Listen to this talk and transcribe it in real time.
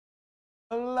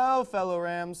Hello, fellow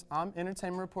Rams. I'm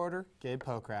entertainment reporter Gabe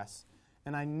Pocrass.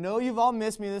 And I know you've all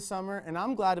missed me this summer, and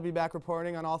I'm glad to be back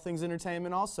reporting on all things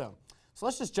entertainment also. So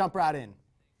let's just jump right in.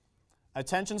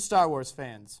 Attention Star Wars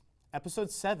fans. Episode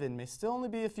 7 may still only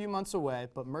be a few months away,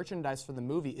 but merchandise for the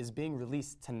movie is being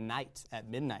released tonight at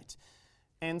midnight.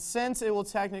 And since it will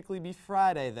technically be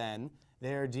Friday then,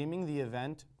 they are deeming the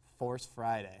event Force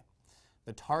Friday.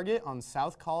 The Target on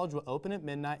South College will open at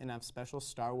midnight and have special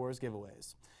Star Wars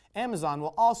giveaways. Amazon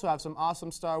will also have some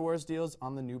awesome Star Wars deals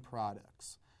on the new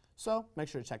products. So make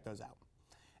sure to check those out.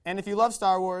 And if you love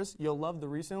Star Wars, you'll love the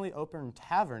recently opened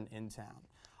tavern in town.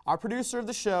 Our producer of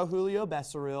the show, Julio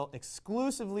Becerril,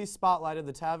 exclusively spotlighted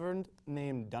the tavern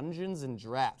named Dungeons and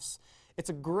Drafts. It's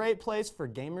a great place for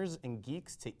gamers and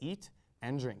geeks to eat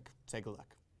and drink. Take a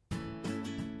look.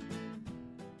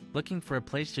 Looking for a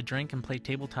place to drink and play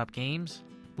tabletop games?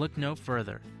 Look no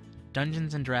further.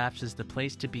 Dungeons and Drafts is the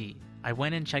place to be. I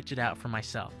went and checked it out for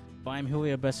myself. I'm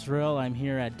Julio Becerril. I'm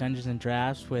here at Dungeons and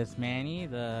Drafts with Manny,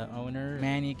 the owner.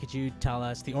 Manny, could you tell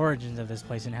us the origins of this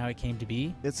place and how it came to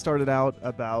be? It started out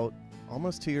about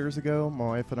almost 2 years ago. My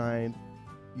wife and I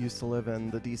used to live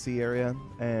in the DC area,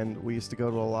 and we used to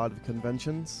go to a lot of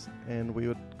conventions, and we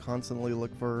would constantly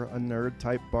look for a nerd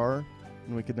type bar,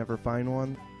 and we could never find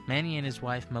one. Manny and his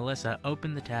wife Melissa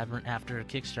opened the tavern after a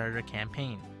Kickstarter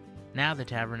campaign. Now the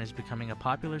tavern is becoming a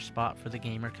popular spot for the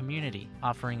gamer community,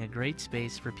 offering a great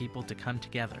space for people to come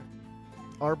together.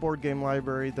 Our board game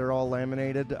library, they're all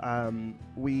laminated.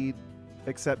 We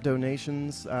accept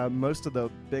donations. Most of the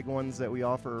big ones that we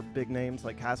offer are big names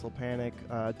like Castle Panic,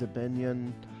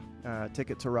 Dominion,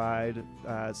 Ticket to Ride,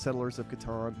 Settlers of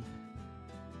Catan.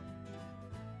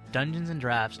 Dungeons and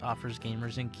Drafts offers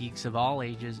gamers and geeks of all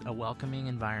ages a welcoming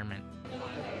environment.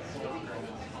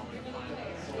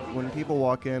 When people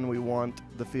walk in, we want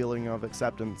the feeling of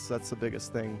acceptance. That's the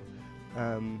biggest thing.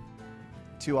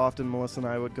 Too often, Melissa and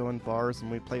I would go in bars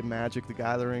and we'd play Magic the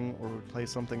Gathering or we'd play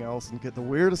something else and get the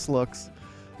weirdest looks.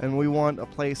 And we want a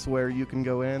place where you can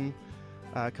go in,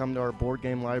 come to our board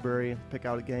game library, pick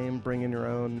out a game, bring in your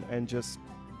own, and just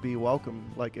be welcome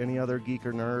like any other geek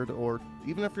or nerd, or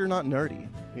even if you're not nerdy,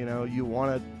 you know, you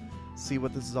want to see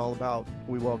what this is all about,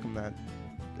 we welcome that.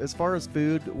 As far as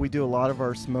food, we do a lot of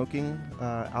our smoking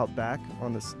out back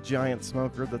on this giant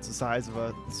smoker that's the size of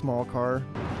a small car.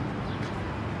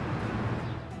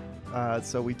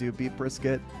 So we do beef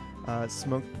brisket,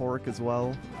 smoked pork as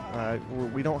well.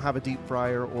 We don't have a deep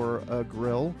fryer or a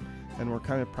grill, and we're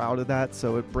kind of proud of that,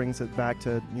 so it brings it back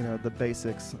to, you know, the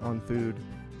basics on food.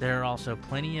 There are also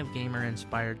plenty of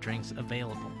gamer-inspired drinks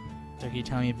available. So can you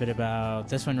tell me a bit about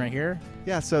this one right here?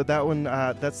 Yeah, so that one,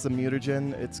 that's the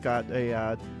mutagen. It's got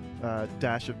a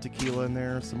dash of tequila in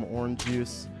there, some orange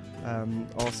juice,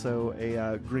 also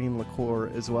a green liqueur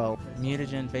as well.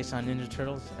 Mutagen based on Ninja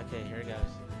Turtles? Okay, here it goes.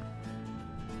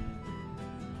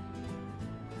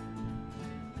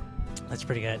 That's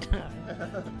pretty good.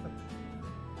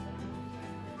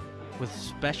 With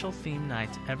special theme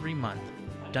nights every month,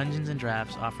 Dungeons and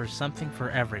Drafts offers something for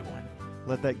everyone.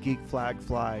 Let that geek flag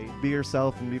fly. Be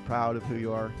yourself and be proud of who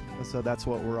you are. So that's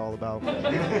what we're all about.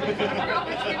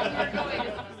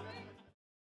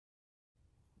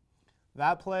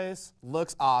 That place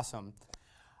looks awesome.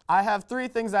 I have 3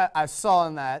 things that I saw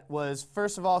in that was,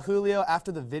 first of all, Julio,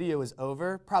 after the video is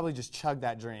over, probably just chug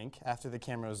that drink after the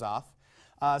camera was off.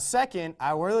 Second,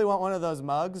 I really want one of those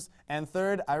mugs. And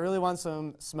third, I really want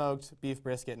some smoked beef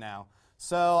brisket now.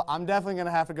 So I'm definitely going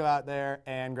to have to go out there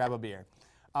and grab a beer.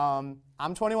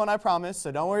 I'm 21, I promise,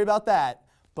 so don't worry about that.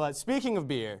 But speaking of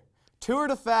beer, Tour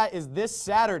de Fat is this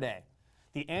Saturday.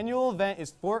 The annual event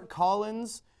is Fort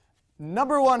Collins'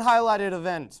 #1 highlighted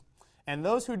event. And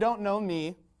those who don't know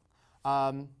me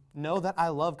know that I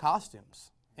love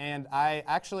costumes. And I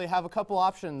actually have a couple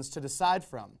options to decide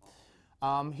from.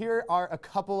 Here are a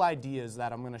couple ideas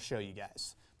that I'm going to show you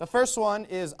guys. The first one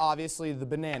is obviously the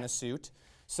banana suit.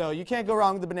 So you can't go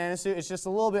wrong with the banana suit. It's just a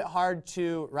little bit hard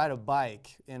to ride a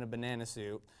bike in a banana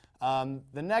suit. The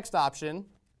next option,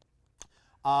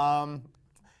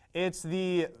 it's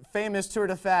the famous Tour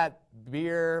de Fat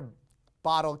beer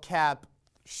bottle cap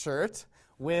shirt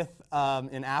with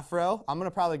an afro. I'm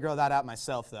gonna probably grow that out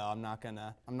myself though. I'm not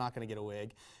gonna get a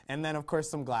wig. And then of course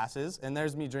some glasses. And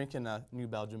there's me drinking a New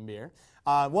Belgium beer.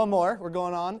 One more we're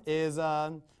going on is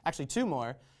actually 2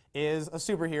 more. Is a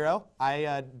superhero.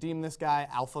 I deem this guy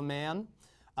Alpha Man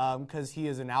because he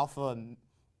is an alpha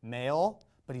male,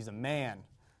 but he's a man,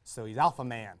 so he's Alpha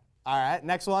Man. All right,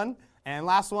 next one. And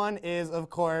last one is, of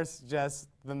course, just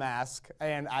the mask.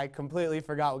 And I completely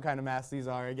forgot what kind of mask these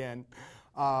are again.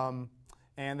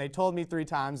 And they told me 3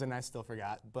 times, and I still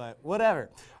forgot, but whatever.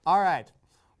 All right.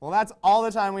 Well, that's all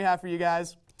the time we have for you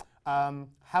guys.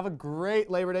 Have a great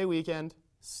Labor Day weekend.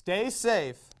 Stay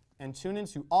safe and tune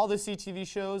into all the CTV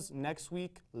shows next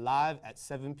week live at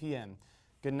 7 p.m.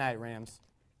 Good night, Rams.